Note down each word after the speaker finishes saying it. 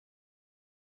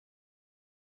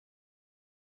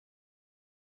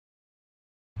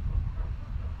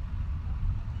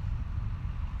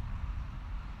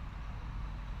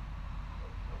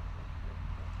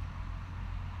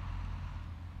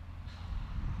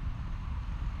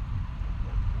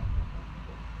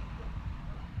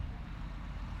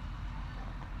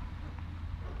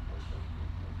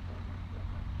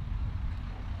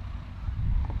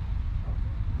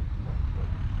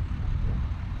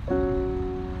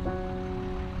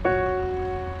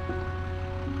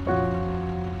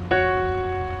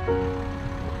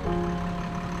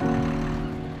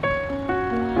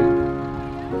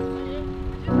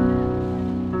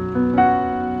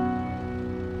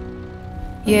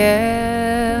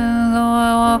Yeah, though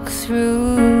I walk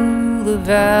through the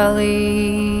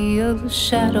valley of the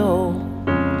shadow,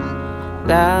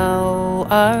 thou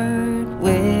art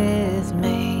with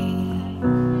me.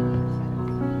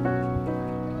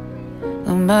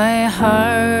 Though my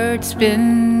heart's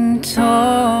been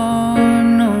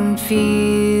torn on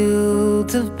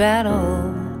fields of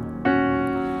battle,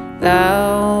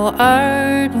 thou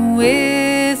art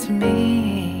with me.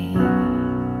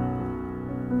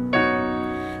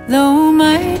 Though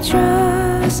my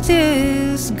trust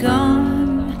is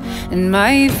gone and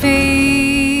my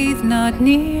faith not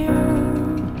near,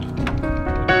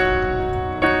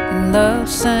 in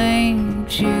love's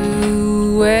sanctuary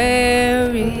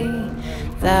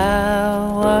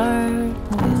thou art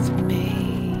with me.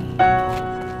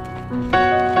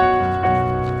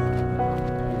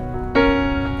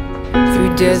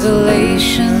 Through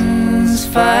desolation's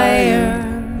fire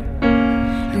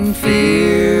and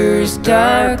fear's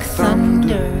dark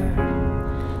thunder,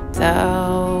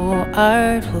 thou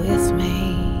art with me.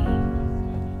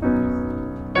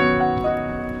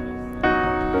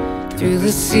 Through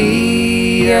the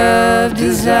sea of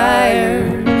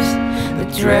desires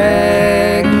that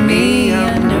drag me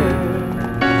under,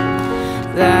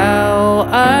 thou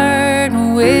art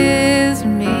with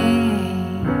me.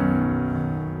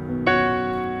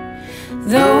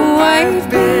 Though I've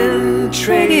been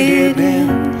traded in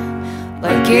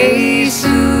like a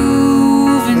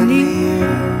souvenir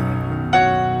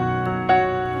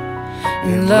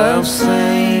in love's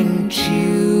sanctuary,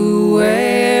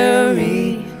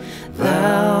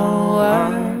 thou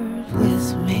art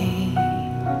with me.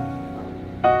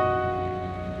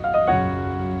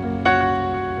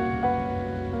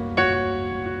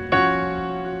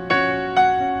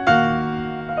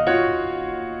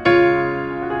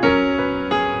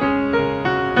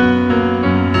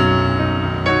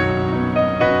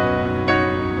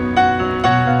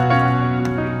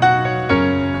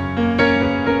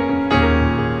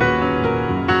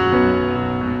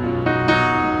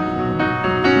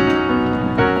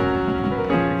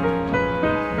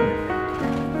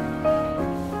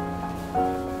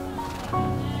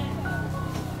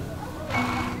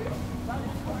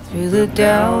 Through the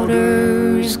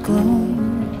doubter's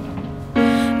gloom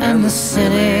and the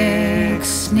cynic's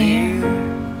sneer,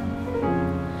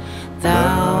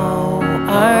 thou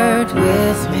art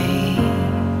with me.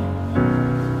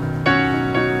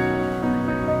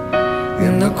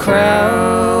 In the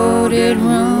crowded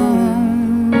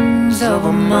rooms of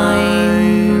a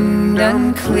mind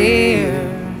unclear,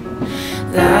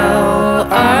 thou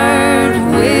art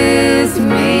with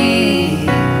me.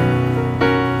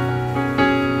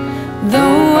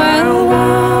 Though I'll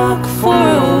walk for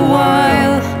a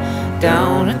while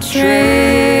down a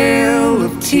trail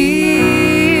of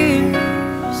tears,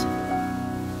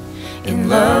 in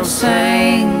love's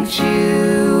sanctuary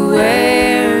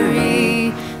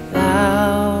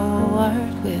thou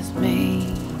art with me.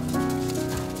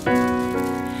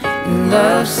 In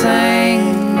love's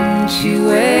sanctuary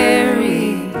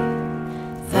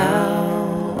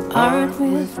thou art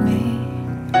with me.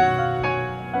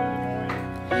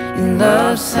 In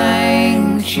love's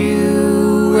sanctuary